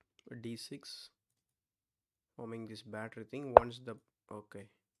d6, forming this battery thing. Once the okay,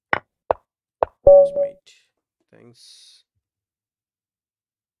 it's mate. Thanks.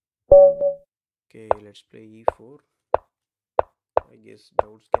 Okay, let's play e4. I guess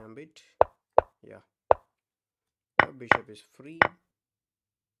Daud's gambit. Yeah, the bishop is free.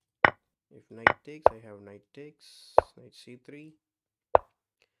 If knight takes, I have knight takes, knight c3.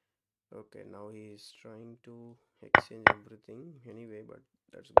 Okay, now he is trying to exchange everything anyway, but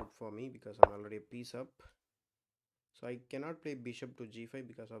that's good for me because I'm already a piece up. So I cannot play bishop to g5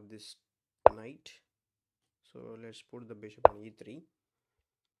 because of this knight. So let's put the bishop on e3.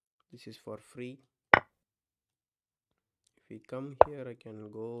 This is for free. If we come here, I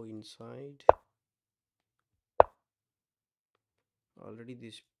can go inside. Already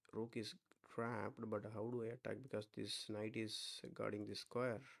this rook is trapped, but how do I attack? Because this knight is guarding the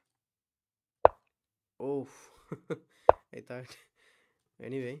square. Oh, I thought.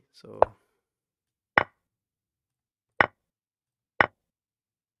 Anyway, so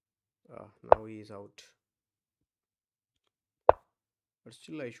now he is out. But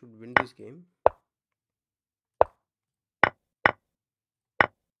still, I should win this game.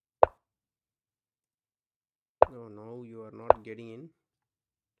 No, now you are not getting in.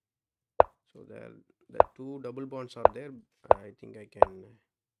 So the two double bonds are there. I think I can.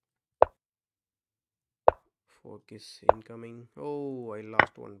 Fork is incoming. Oh, I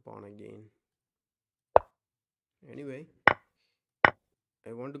lost one pawn again. Anyway,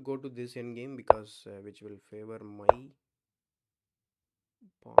 I want to go to this endgame because which will favor my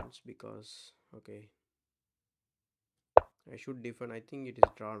pawns, because okay, I should defend. I think it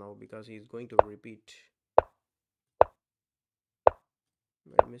is draw now because he is going to repeat.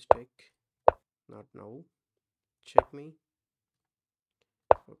 My mistake. Not now. Check me.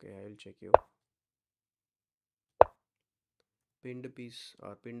 Okay, I will check you. Pinned piece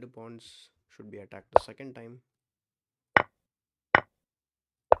or pinned pawns should be attacked the second time.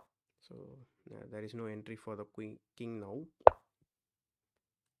 So there is no entry for the queen king now.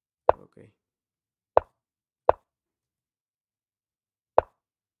 Okay.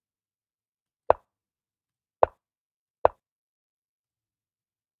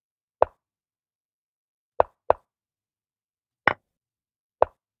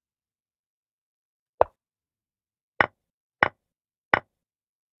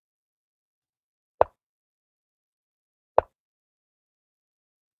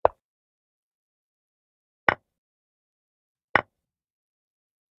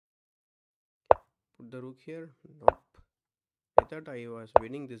 put the rook here? Nope. I thought I was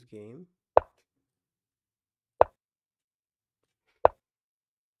winning this game.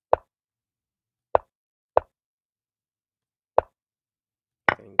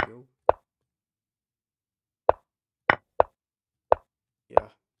 Thank you. Yeah.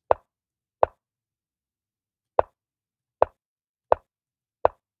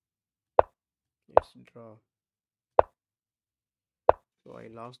 Let's draw. So I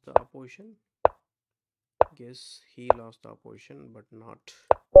lost the opposition. Guess he lost the opposition, but not.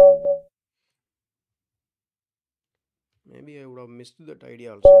 Maybe I would have missed that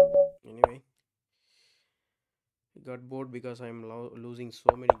idea also. Anyway, I got bored because I'm losing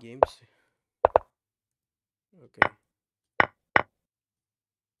so many games. Okay.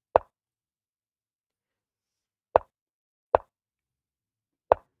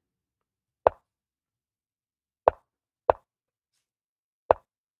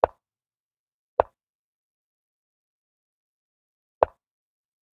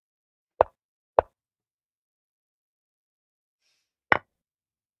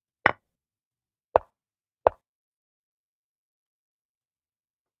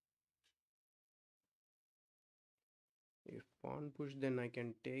 If pawn push, then I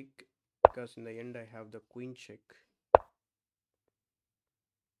can take, because in the end I have the queen check.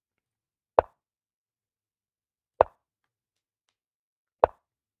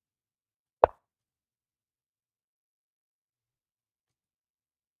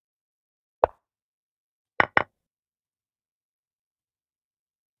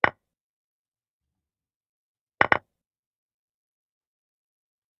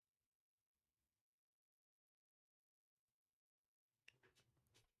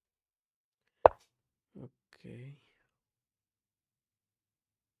 Okay.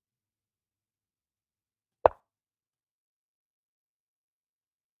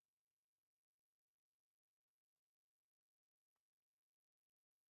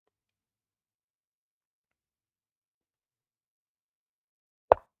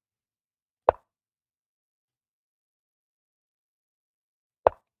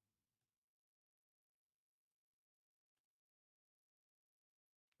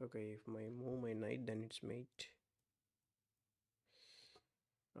 Okay, if I move my knight, then it's mate.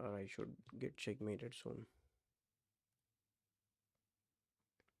 Or I should get checkmated soon.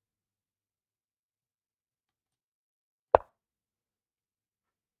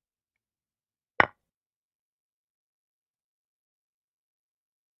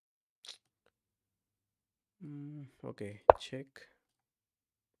 Okay, check,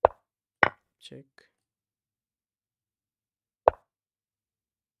 check.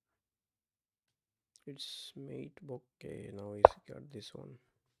 It's mate. Okay, now he's got this one.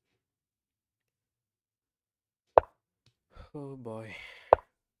 Oh boy.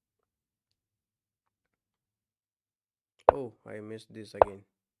 Oh, I missed this again.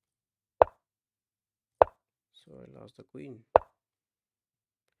 So I lost the queen.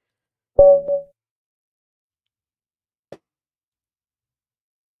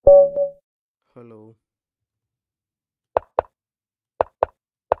 Hello.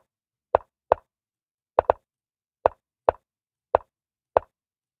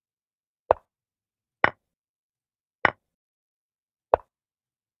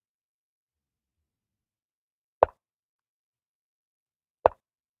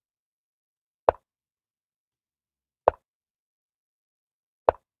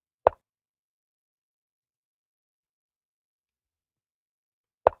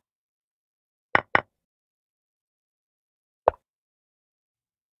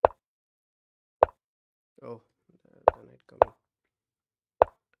 Oh, the knight coming.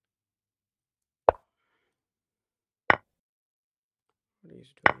 What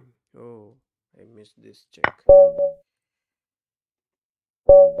is doing? Oh, I missed this check.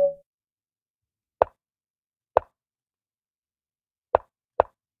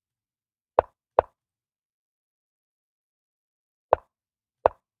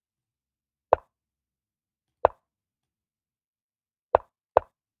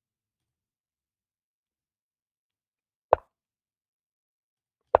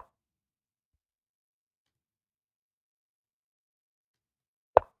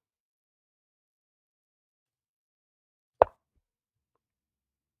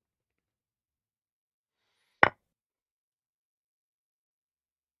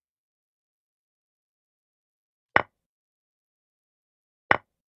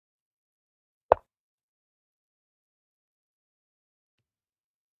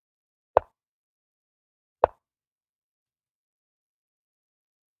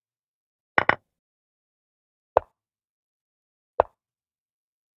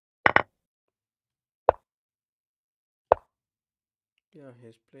 Yeah,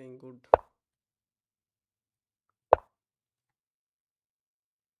 he's playing good.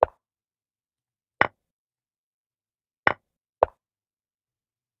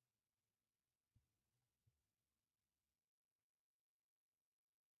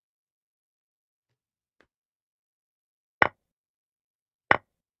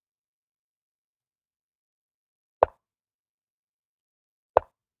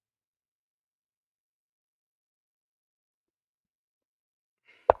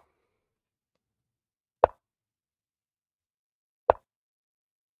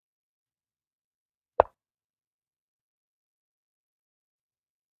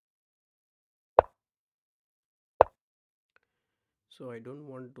 So I don't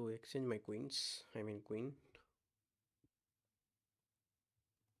want to exchange my queens. I mean queen.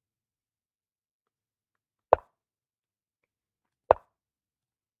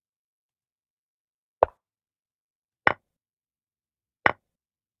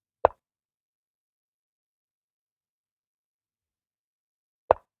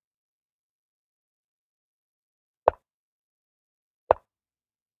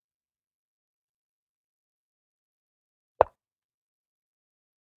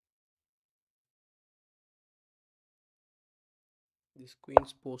 This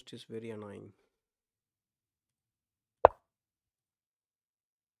queen's post is very annoying.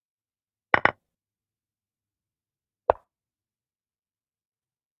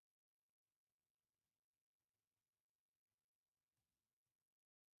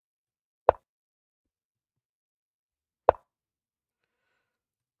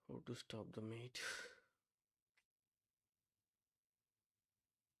 How to stop the mate?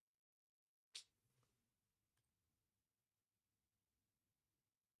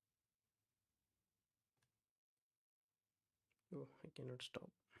 Oh, I cannot stop.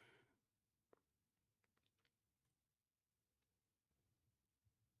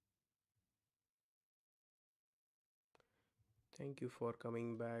 Thank you for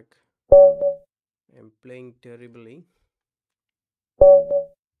coming back. I'm playing terribly.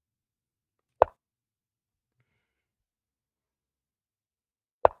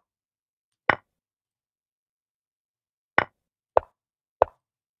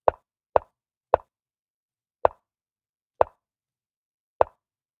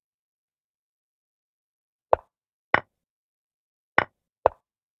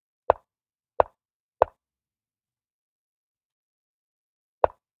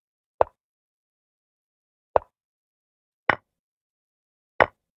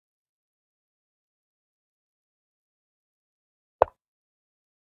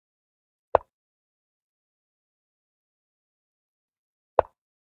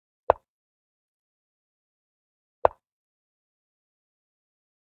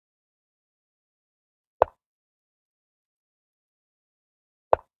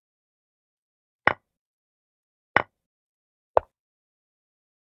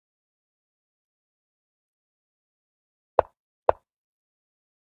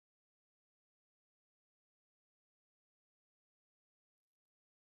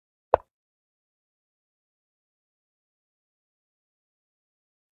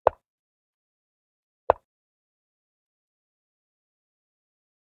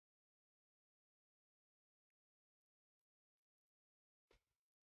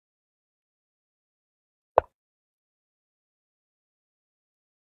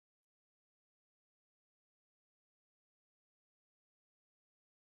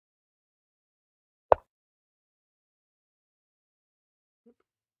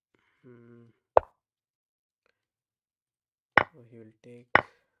 Hmm. So he will take.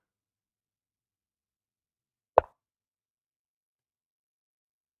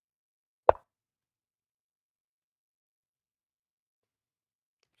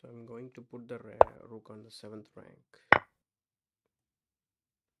 So I'm going to put the rook on the 7th rank.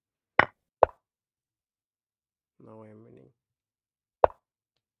 Now I'm winning.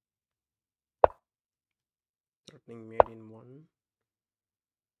 Threatening mate in 1.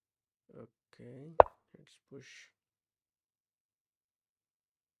 Okay, let's push.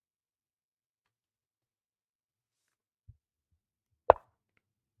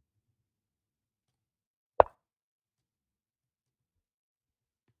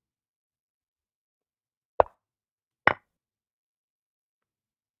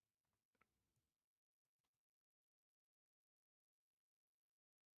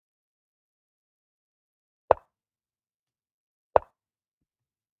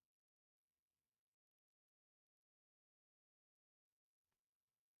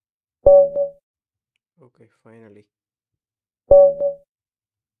 Okay, finally.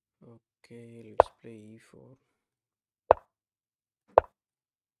 Okay, let's play e4.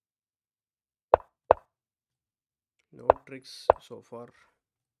 No tricks so far.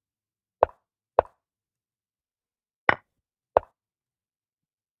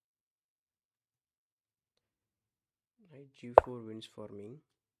 Knight g4 wins for me.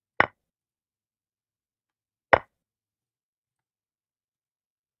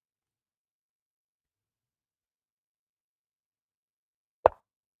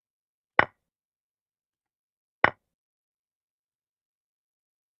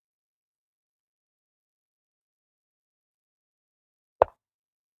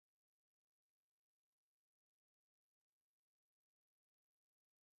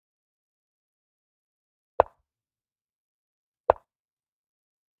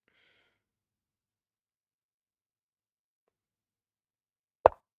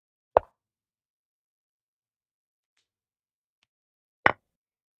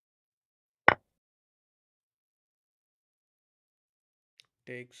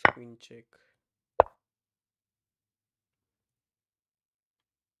 Takes queen check.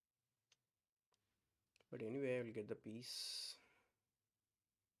 But anyway, I will get the piece.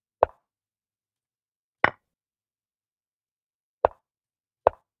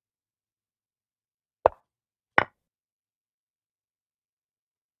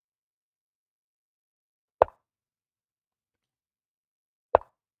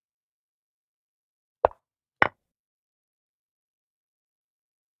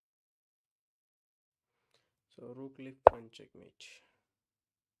 So rook lift and checkmate.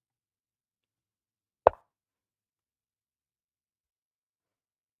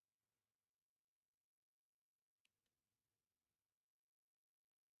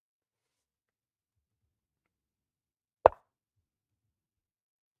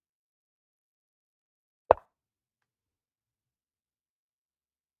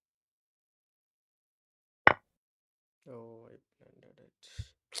 Oh, I blundered it.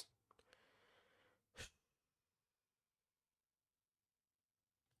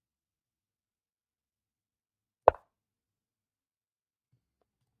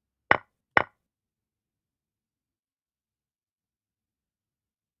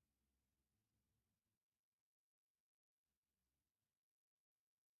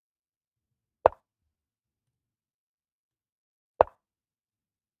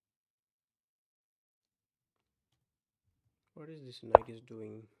 What is this knight is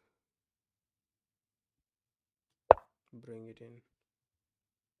doing? Bring it in.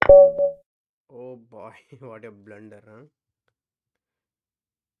 Oh boy, what a blunder, huh?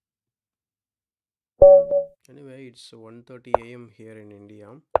 Anyway, it's 1:30 a.m. here in India,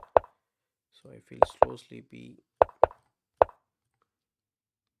 so I feel slow sleepy.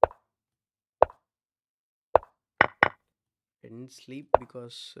 I didn't sleep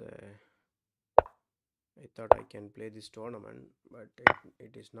because I thought I can play this tournament, but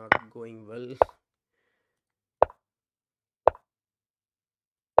it is not going well.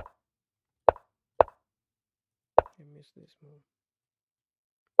 I missed this move.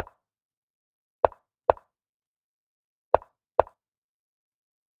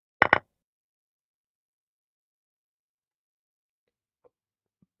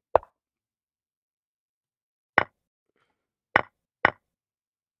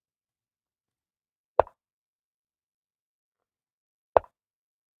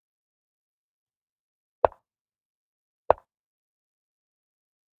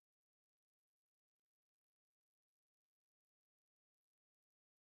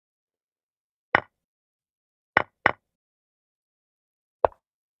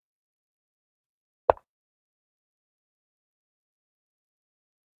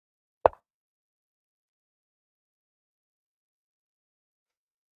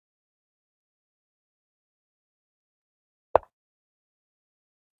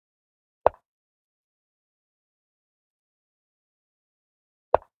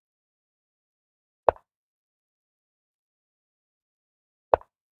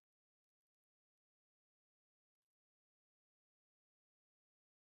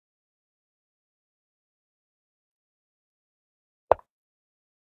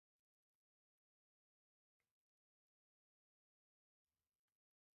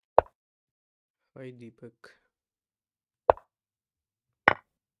 Hi Deepak.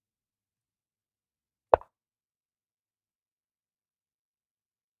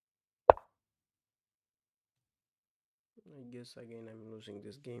 I guess again I'm losing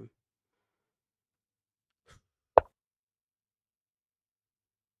this game.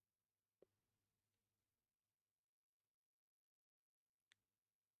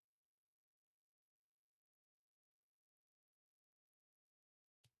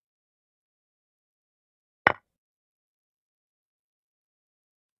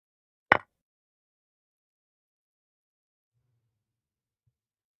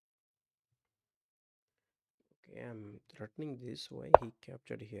 Okay, I'm threatening this. Why he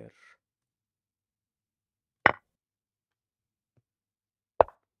captured here?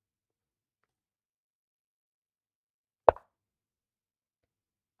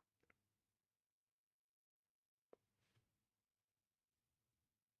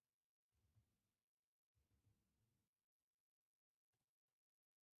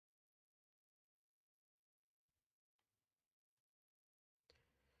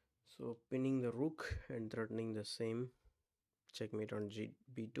 So pinning the rook and threatening the same. Checkmate on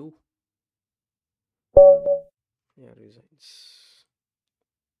b2. Yeah, resigns.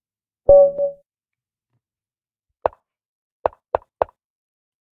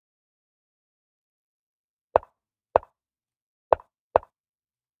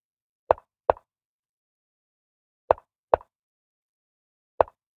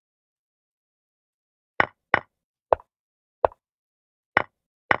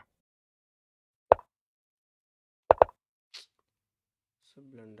 It's a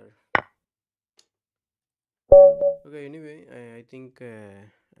blunder. Okay, anyway, I think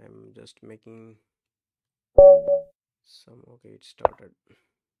I'm just making some. Okay, it started.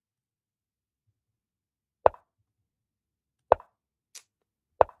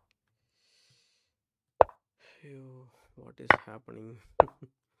 What is happening?